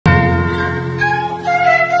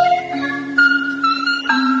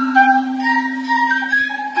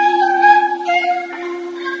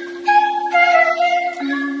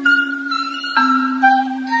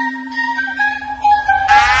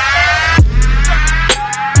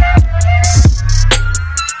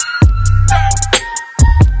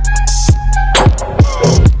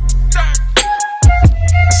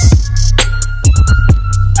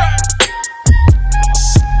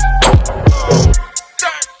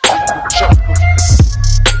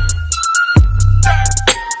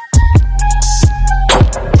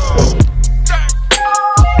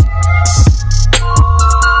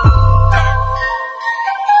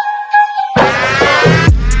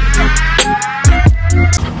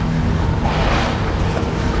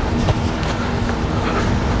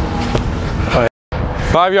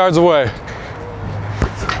5 yards away.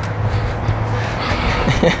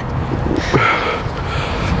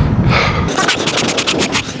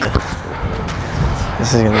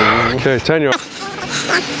 This is gonna be easy. Okay, 10 yards.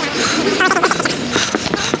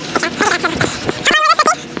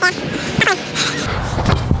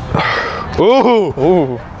 Ooh,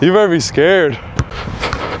 Ooh. You better be scared.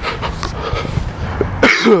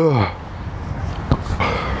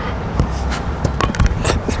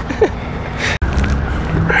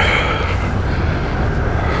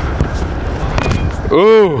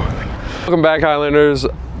 Ooh. Welcome back, Highlanders.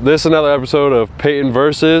 This is another episode of Payton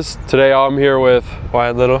Versus. Today I'm here with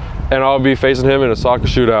Wyatt Little. and I'll be facing him in a soccer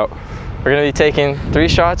shootout. We're gonna be taking 3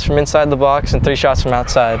 shots from inside the box and 3 shots from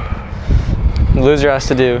outside. The loser has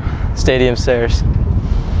to do stadium stairs.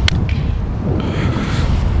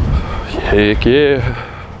 Heck yeah.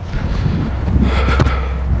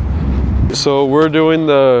 So we're doing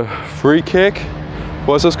the free kick.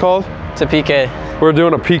 What's this called? It's a PK. We're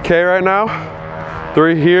doing a PK right now.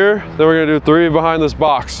 3 here, then we're gonna do 3 behind this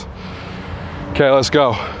box. Okay, let's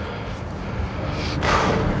go.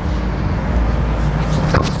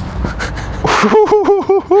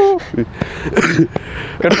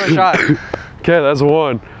 Good first shot. Okay, that's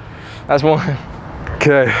 1. That's 1.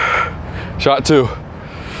 Okay, shot 2.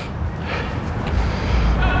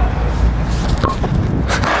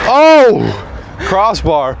 Oh!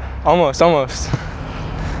 Crossbar. Almost, almost.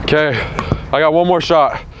 Okay, I got 1 more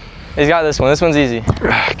shot. He's got this one. This one's easy.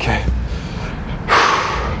 Okay.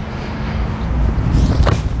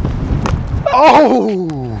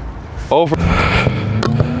 Oh! Over.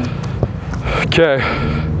 Okay.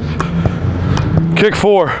 Kick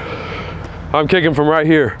 4. I'm kicking from right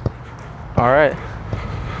here. All right.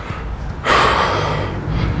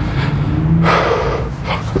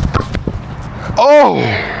 Oh!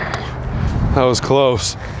 That was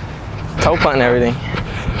close. Toe punt and everything.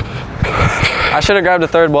 I should have grabbed a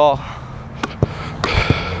 3rd ball.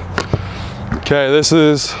 Okay, this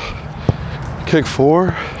is kick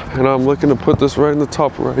 4, and I'm looking to put this right in the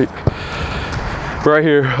top right. Right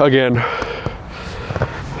here again.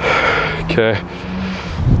 Okay.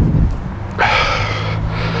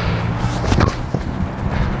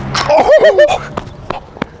 Oh!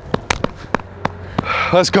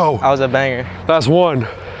 Let's go. That was a banger. That's 1.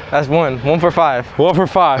 That's 1. 1 for 5. 1 for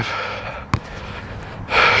 5.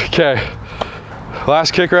 Okay.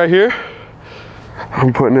 Last kick right here.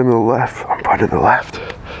 I'm putting in the left. I'm putting in the left.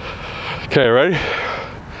 Okay, ready?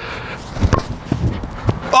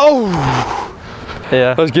 Oh!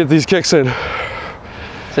 Yeah. Let's get these kicks in.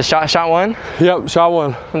 So shot 1 Yep, shot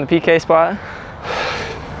 1. from the PK spot.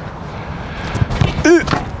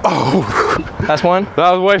 Oh! That's 1.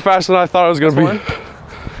 That was way faster than I thought it was gonna be. 1.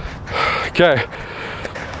 Okay.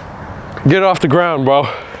 Get off the ground, bro.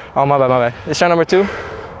 Oh, my bad, my bad. It's shot number 2.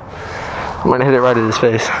 I'm gonna hit it right in his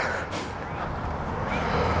face.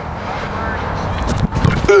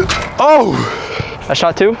 Oh! That's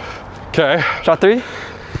shot 2. Okay. Shot 3.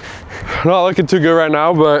 Not looking too good right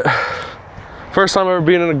now, but first time ever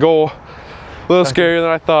being in a goal. A little scarier than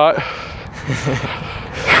I thought.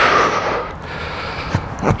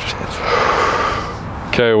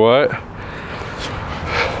 Okay, what?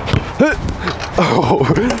 Oh,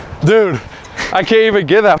 dude, I can't even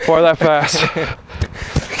get that far that fast.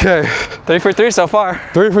 Okay. 3 for 3 so far.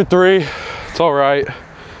 3 for 3. It's all right.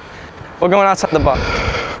 We're going outside the box.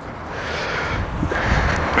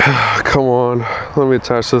 Come on, let me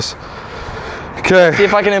attach this. Okay. See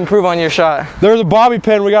if I can improve on your shot. There's a bobby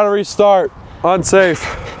pin. We got to restart. Unsafe.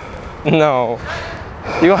 No.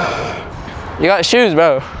 You got shoes,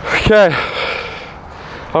 bro. Okay.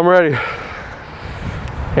 I'm ready.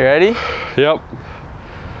 You ready? Yep.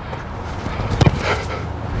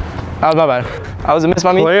 That was my bad. I was a miss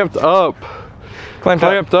by me. Clamped up.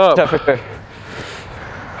 Clamped up. For sure.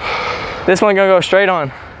 This one gonna go straight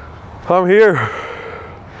on. I'm here.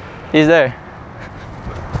 He's there.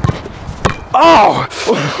 Oh!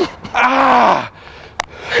 Ah!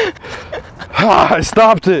 Ah, I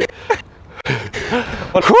stopped it.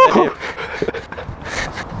 Whew.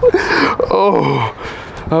 Oh,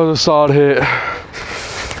 that was a solid hit.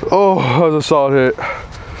 Oh, that was a solid hit.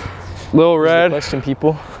 Little red. Question,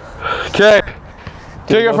 people. Okay.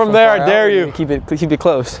 Take it from there. I dare you. Keep it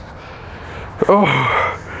close. Oh.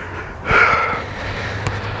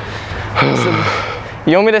 So,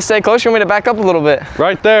 you want me to stay close? You want me to back up a little bit?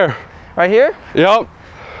 Right there. Right here? Yep.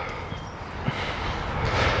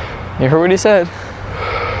 You heard what he said.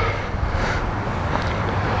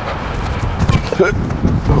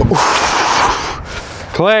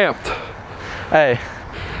 Clamped. Hey.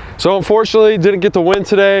 So unfortunately, didn't get the win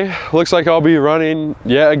today. Looks like I'll be running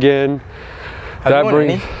yet again. Have you won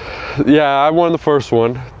any? Yeah, I won the first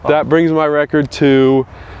one. Oh. That brings my record to,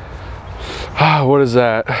 what is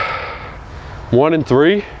that?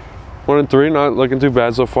 1-3. 1-3, not looking too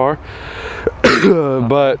bad so far.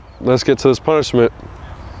 But let's get to this punishment.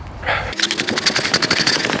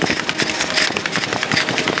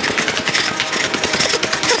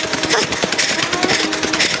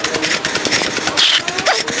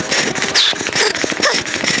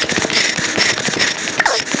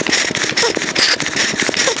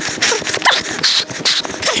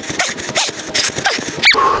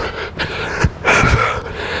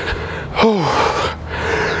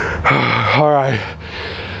 All right,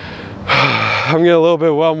 I'm getting a little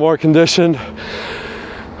bit more conditioned.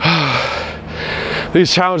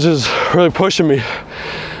 These challenges really pushing me,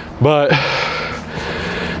 but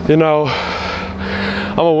you know,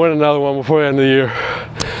 I'm gonna win another one before the end of the year.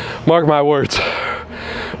 Mark my words.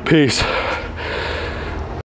 Peace.